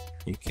that.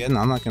 You kidding?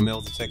 I'm not gonna be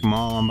able to take them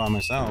all on by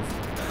myself.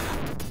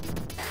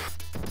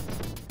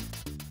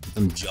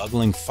 Them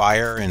juggling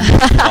fire and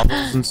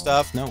bubbles and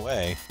stuff? No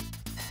way.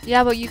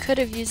 Yeah, but you could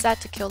have used that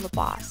to kill the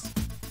boss.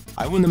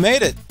 I wouldn't have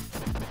made it.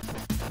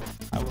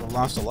 I would have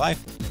lost a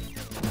life.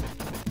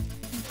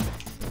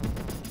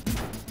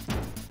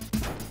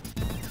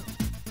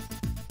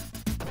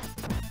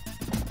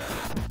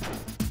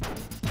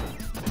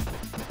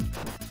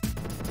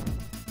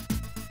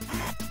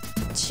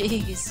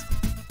 Jeez.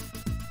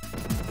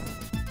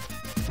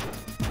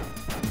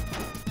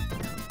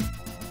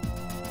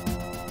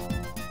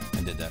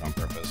 I did that on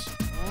purpose.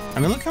 I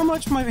mean, look how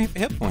much my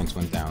hit points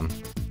went down.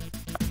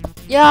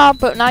 Yeah,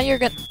 but now you're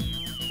gonna...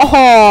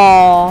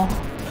 Oh!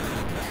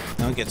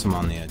 Now it gets him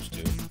on the edge,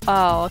 too.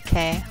 Oh,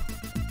 okay.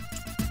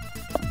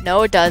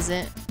 No, it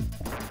doesn't.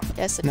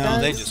 Yes, it does. No,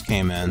 they just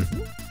came in.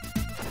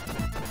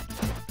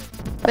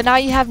 But now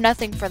you have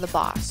nothing for the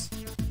boss.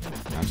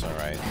 That's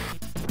alright.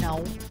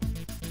 No.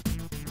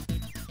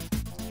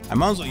 I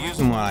might as well use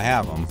them while I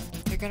have them.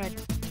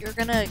 You're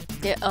gonna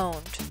get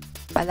owned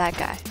by that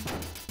guy.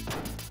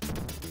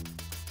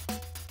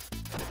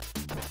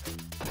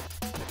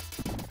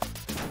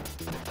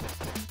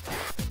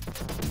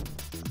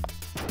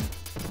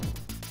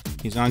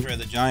 He's Andre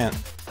the Giant.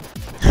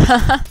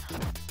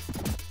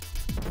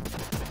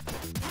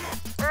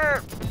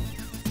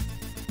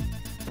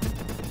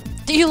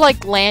 Do you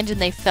like land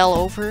and they fell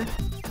over?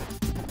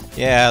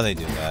 Yeah, they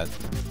do that.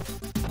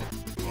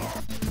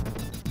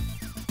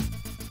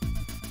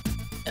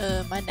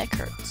 My neck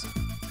hurts.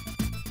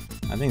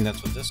 I think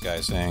that's what this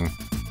guy's saying.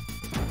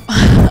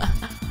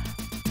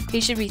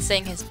 He should be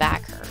saying his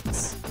back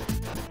hurts.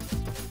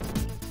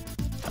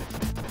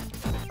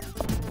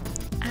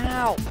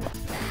 Ow.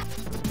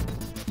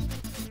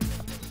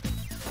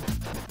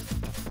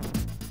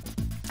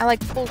 I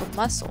like pulled a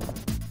muscle.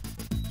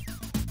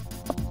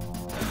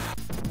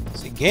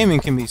 See,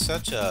 gaming can be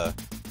such a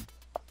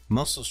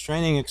muscle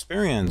straining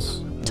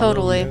experience.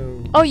 Totally. Oh,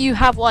 no. Oh, you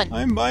have one.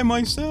 I'm by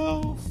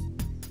myself.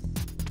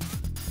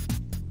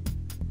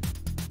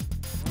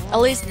 At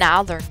least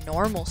now they're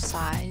normal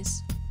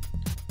size.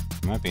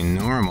 Might be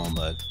normal,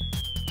 but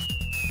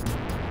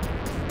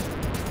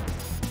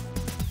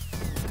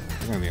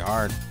it's gonna be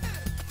hard.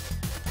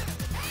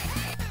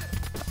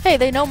 Hey,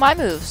 they know my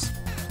moves.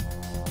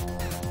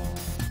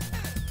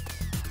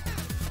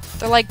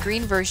 They're like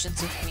green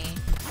versions of me.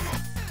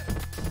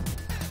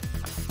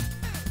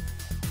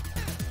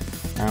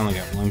 I only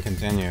got one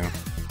continue.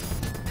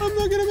 I'm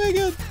not gonna make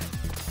it.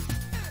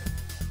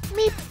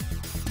 Meep.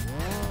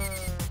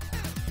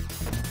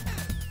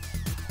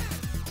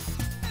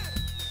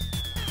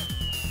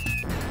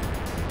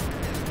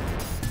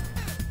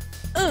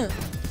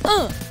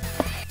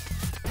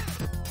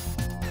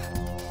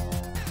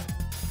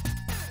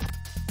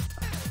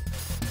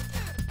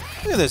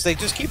 Look at this, they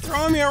just keep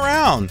throwing me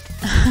around.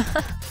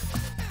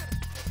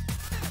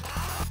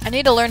 I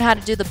need to learn how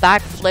to do the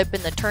backflip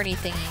and the turny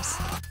thingies.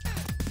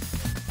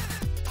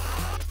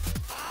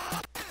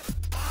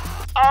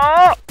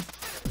 Oh!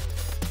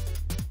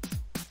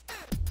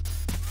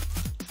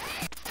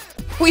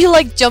 Were you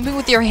like jumping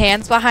with your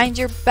hands behind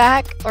your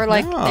back? Or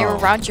like they were No.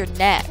 around your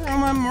neck? They're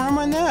on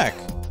my neck.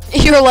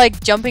 You were like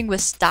jumping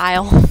with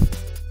style.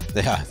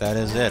 Yeah, that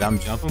is it. I'm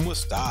jumping with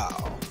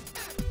style.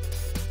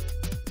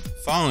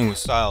 Falling with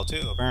style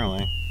too,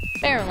 apparently.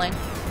 Apparently.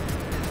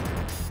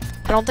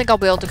 I don't think I'll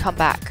be able to come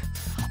back.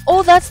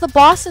 Oh, that's the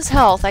boss's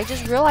health. I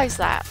just realized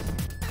that.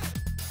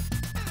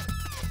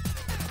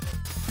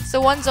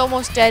 So one's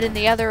almost dead and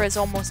the other is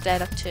almost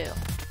dead up too.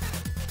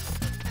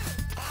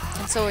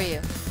 And so are you.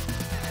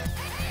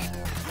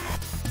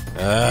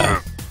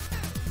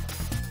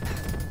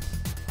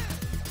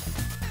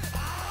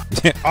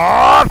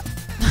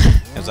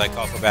 As I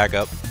call for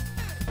backup.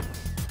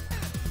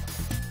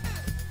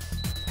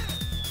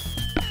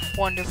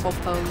 Wonderful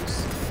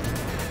pose.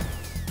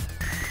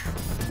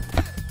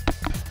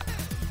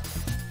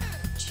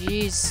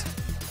 Jeez.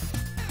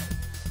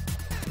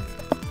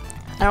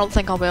 I don't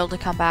think I'll be able to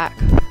come back.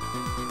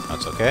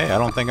 That's okay. I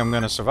don't think I'm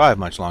going to survive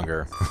much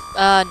longer.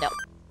 No.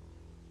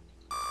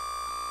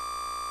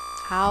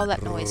 How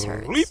that noise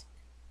hurts. Bleep.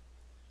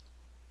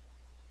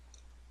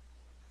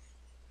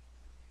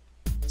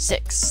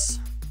 6.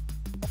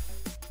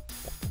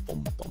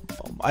 Boom, boom,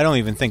 boom. I don't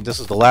even think this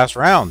is the last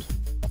round.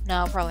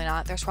 No, probably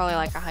not. There's probably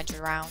like 100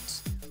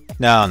 rounds.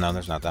 No,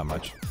 there's not that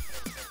much.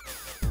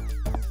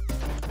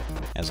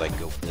 as I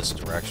go this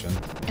direction.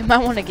 I might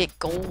want to get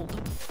gold.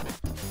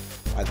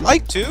 I'd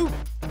like to,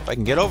 if I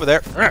can get over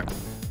there.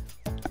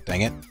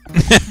 Dang it.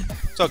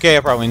 It's okay, I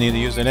probably need to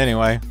use it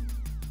anyway.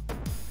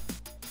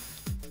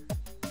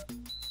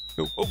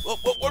 Oh,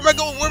 where am I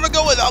going? Where am I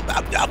going?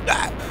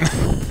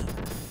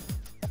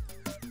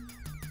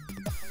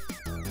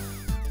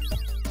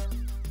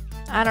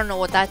 I don't know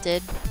what that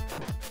did.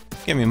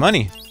 Give me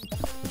money,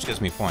 which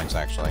gives me points,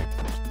 actually.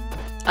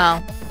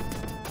 Oh.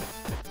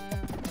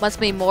 Must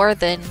be more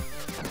than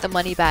the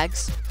money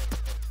bags.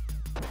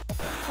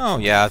 Oh,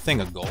 yeah, a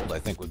thing of gold, I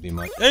think, would be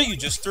much. Hey, you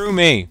just threw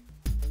me!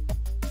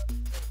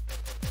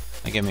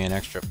 They give me an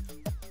extra.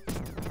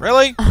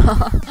 Really?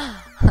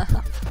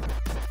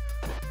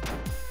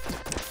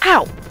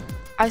 Ow!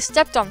 I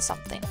stepped on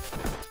something.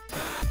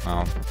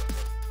 Oh.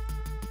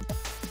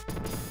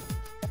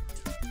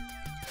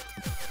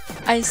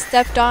 I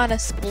stepped on a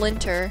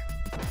splinter.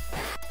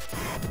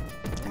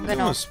 I'm What are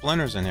those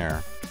splinters in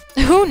here?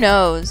 Who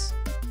knows?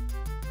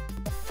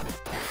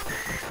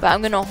 But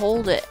I'm gonna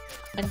hold it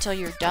until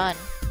you're done.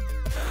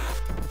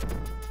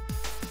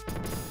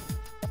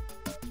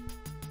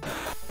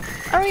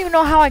 I don't even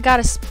know how I got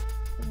a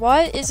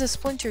what is a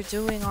splinter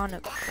doing on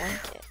a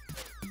blanket?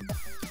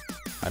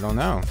 I don't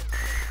know.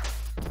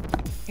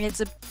 It's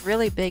a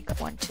really big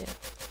one too.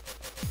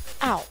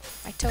 Ow,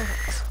 my toe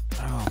hurts.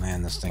 Oh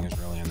man, this thing is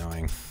really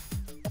annoying.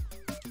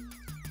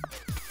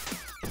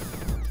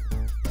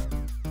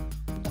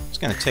 It's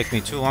gonna take me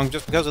too long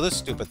just because of this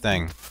stupid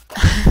thing.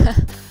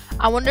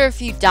 I wonder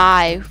if you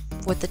die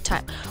with the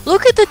time.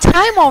 Look at the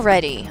time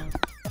already!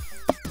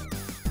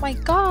 My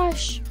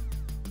gosh.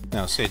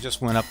 No, see, it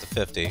just went up to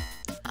 50.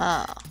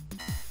 I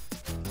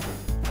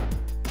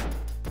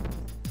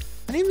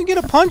didn't even get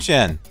a punch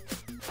in.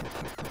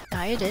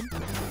 No, you did.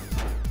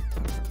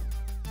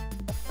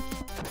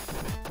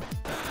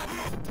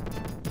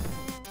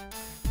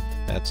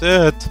 That's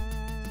it.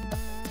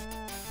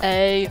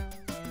 Hey.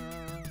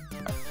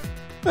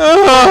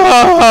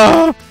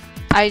 Ah!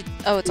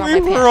 Oh, it's on We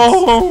my were pants.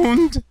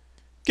 owned.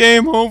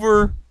 Game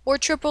over. We're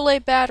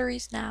AAA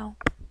batteries now.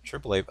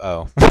 Triple A.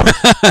 Oh.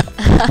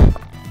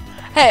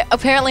 Hey,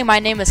 apparently my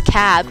name is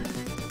Cab.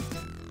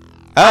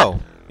 Oh.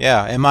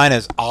 Yeah, and mine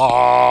is.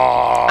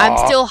 Oh. I'm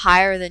still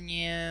higher than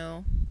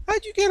you.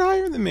 How'd you get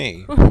higher than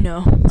me? Who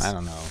knows? I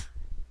don't know.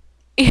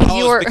 You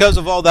Oh, were it's because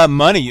of all that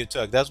money you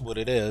took. That's what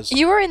it is.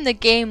 you were in the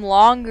game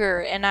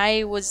longer, and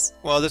I was.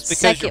 Well, that's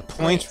because your second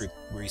points place.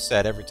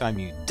 reset every time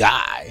you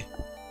die.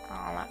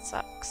 Oh, that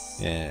sucks.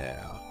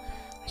 Yeah.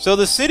 So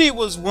the city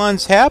was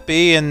once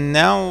happy, and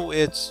now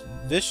it's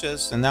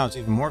vicious, and now it's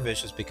even more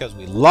vicious because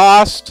we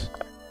lost.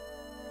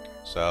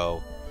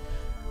 So,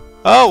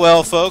 oh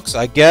well, folks.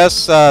 I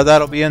guess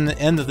that'll be in the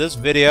end of this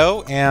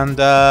video, and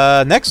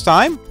next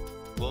time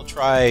we'll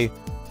try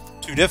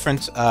 2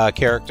 different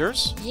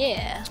characters.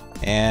 Yeah.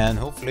 And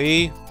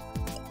hopefully,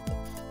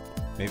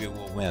 maybe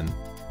we'll win.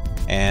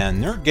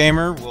 And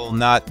NerdGamer will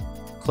not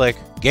click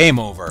game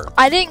over.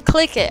 I didn't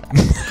click it.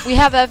 We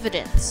have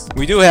evidence.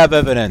 We do have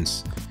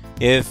evidence.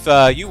 If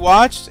you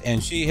watched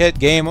and she hit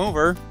game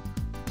over,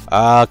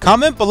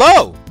 comment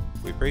below.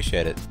 We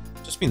appreciate it.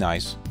 Just be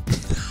nice.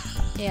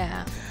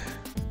 Yeah.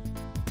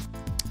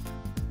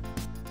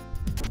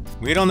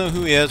 We don't know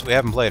who he is. We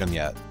haven't played him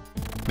yet.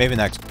 Maybe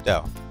next.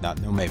 No, no,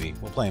 maybe.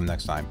 We'll play him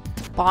next time.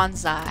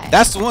 Bonsai.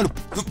 That's the one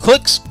who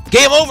clicks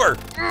game over.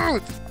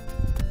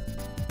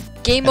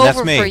 Game And that's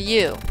over me. for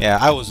you. Yeah,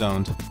 I was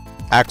owned.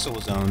 Axel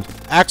was owned.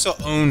 Axel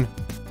owned.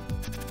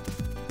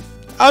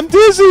 I'm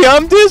dizzy.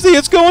 I'm dizzy.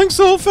 It's going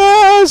so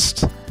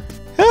fast.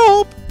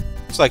 Help.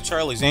 It's like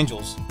Charlie's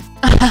Angels.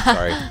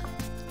 Sorry.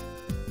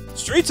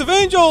 Streets of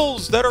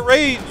Angels that are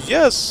rage.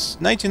 Yes.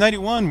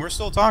 1991. We're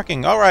still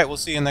talking. All right. We'll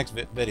see you in the next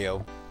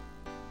video.